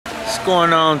What's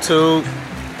going on, too?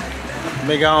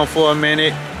 Been gone for a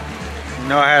minute. You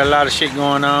know, I had a lot of shit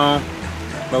going on,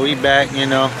 but we back, you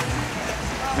know.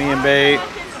 Me and Babe.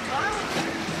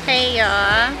 Hey,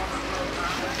 y'all.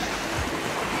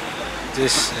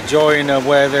 Just enjoying the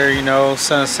weather, you know,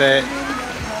 sunset.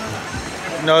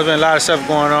 You know, there's been a lot of stuff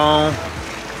going on.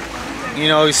 You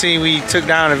know, you see, we took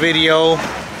down a video.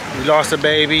 We lost a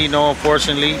baby, you know,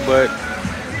 unfortunately, but,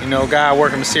 you know, God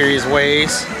working mysterious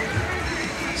ways.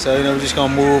 So, you know, we're just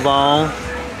gonna move on.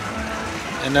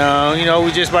 And, you know,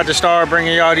 we just about to start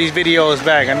bringing y'all these videos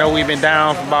back. I know we've been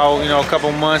down for about, you know, a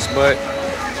couple months, but,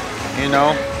 you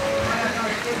know,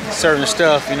 certain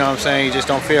stuff, you know what I'm saying, you just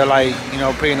don't feel like, you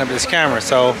know, picking up this camera.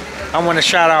 So I want to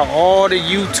shout out all the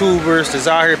YouTubers that's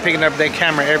out here picking up their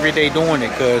camera every day doing it,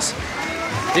 because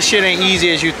this shit ain't easy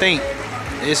as you think.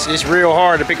 It's real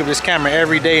hard to pick up this camera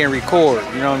every day and record,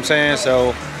 you know what I'm saying?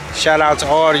 So shout out to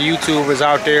all the YouTubers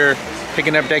out there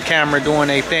picking up that camera doing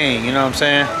their thing, you know what I'm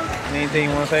saying? Anything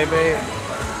you want to say, babe?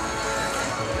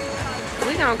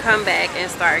 We gonna come back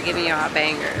and start giving y'all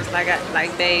bangers.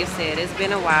 Like Babe said, it's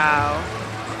been a while.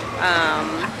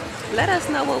 Let us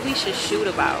know what we should shoot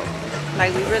about.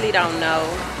 Like, we really don't know.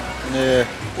 Yeah.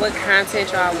 What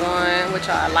content y'all want, what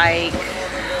y'all like.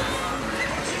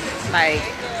 Like,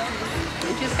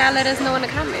 you just gotta let us know in the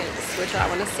comments what y'all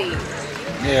want to see.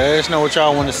 Yeah, let us know what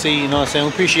y'all want to see, you know what I'm saying?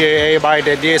 We appreciate everybody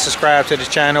that did subscribe to the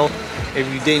channel.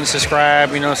 If you didn't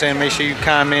subscribe, you know what I'm saying, make sure you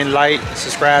comment, like,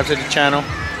 subscribe to the channel.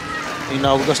 You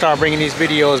know, we're gonna start bringing these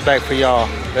videos back for y'all.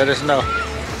 Let us know.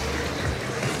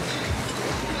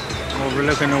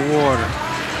 Overlooking the water.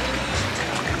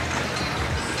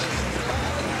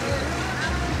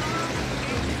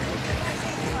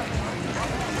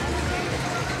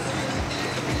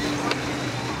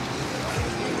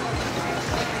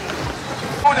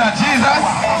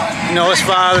 You know, it's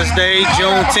Father's Day,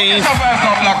 Juneteenth.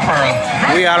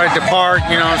 We out at the park,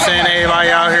 you know what I'm saying? Everybody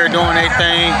out here doing their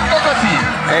thing.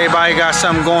 Everybody got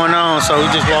something going on, so we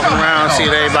just walking around, see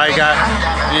what everybody got,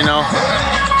 you know,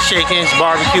 shaking,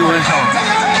 barbecuing,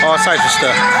 all types of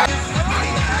stuff.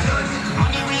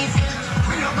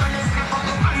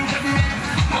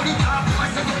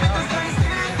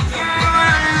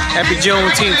 Happy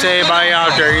Juneteenth to everybody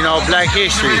out there, you know, Black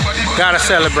History. Gotta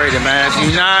celebrate it, man. If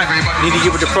you're not, you need to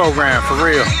get with the program, for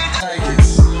real.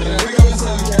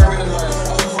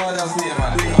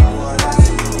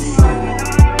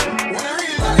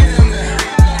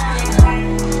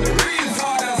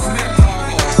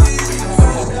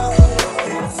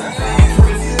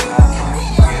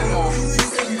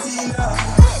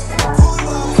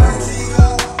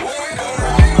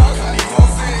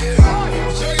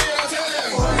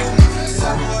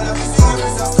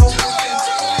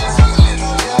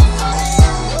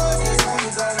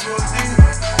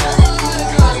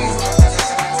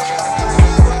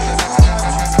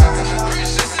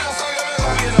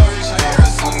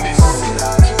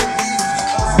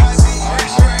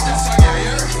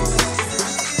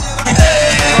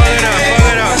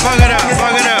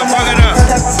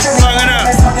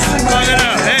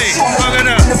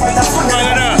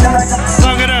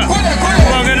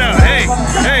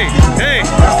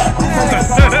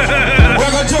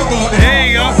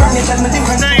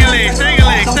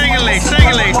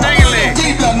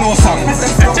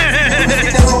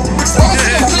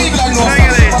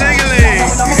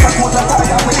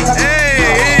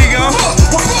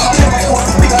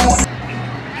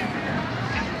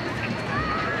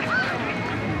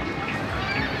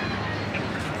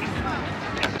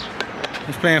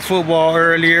 Playing football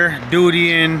earlier.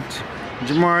 Duty and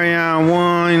Jamarion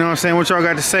won. You know what I'm saying? What y'all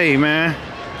got to say, man?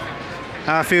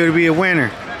 How I feel to be a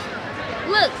winner?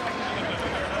 Look,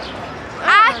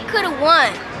 I could have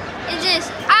won. It's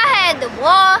just I had the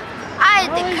ball, I had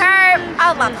the curb,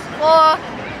 I was about to fall.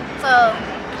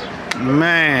 So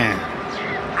man,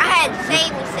 I had to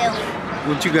save myself.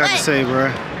 What you got to say,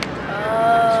 bro?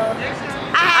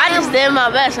 I just did my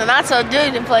best, and I told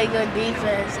Dude to play good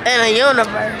defense in a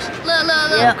universe. Look.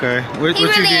 Yep. Okay. What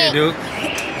you did, Dude?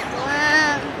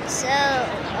 So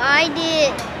I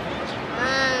did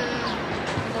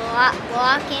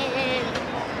blocking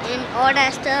and all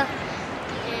that stuff.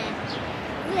 And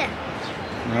yeah.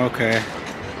 Okay.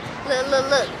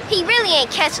 Look. He really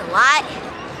ain't catch a lot.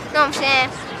 You know what I'm saying?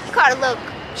 He caught a little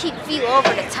cheap few over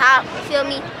the top. You feel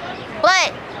me?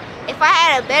 But if I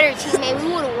had a better teammate,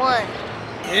 we would have won.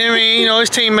 I mean, you know, his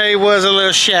teammate was a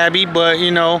little shabby, but, you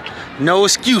know, no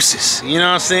excuses. You know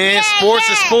what I'm saying? Yeah, sports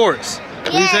is sports.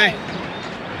 What do you say?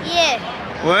 Yeah.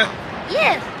 What?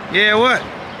 Yeah. Yeah, what?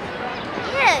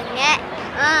 Yeah, Nat.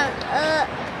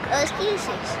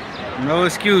 excuses. No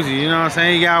excuses, you know what I'm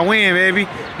saying? You gotta win, baby.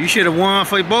 You should have won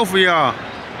for both of y'all.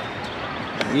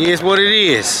 It is what it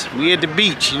is. We at the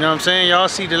beach, you know what I'm saying? Y'all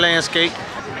see the landscape.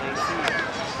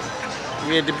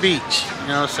 We at the beach, you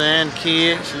know what I'm saying?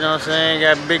 Kids, you know what I'm saying?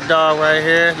 Got a big dog right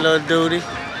here, little duty.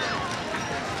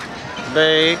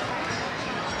 Babe.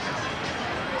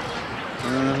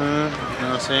 You know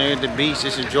what I'm saying? At the beach,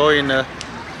 just enjoying the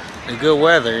good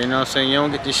weather, you know what I'm saying? You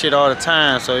don't get this shit all the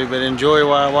time, so you better enjoy it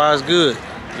while it's good,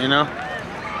 you know?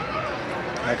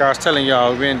 Like I was telling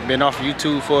y'all, we've been off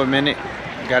YouTube for a minute.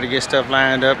 Got to get stuff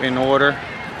lined up in order.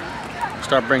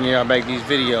 Start bringing y'all back these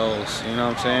videos, you know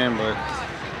what I'm saying? But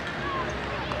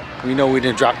we know we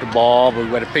didn't drop the ball, but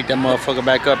we better pick that motherfucker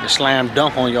back up and slam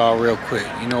dunk on y'all real quick.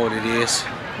 You know what it is.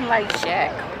 Like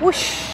Shaq. Whoosh.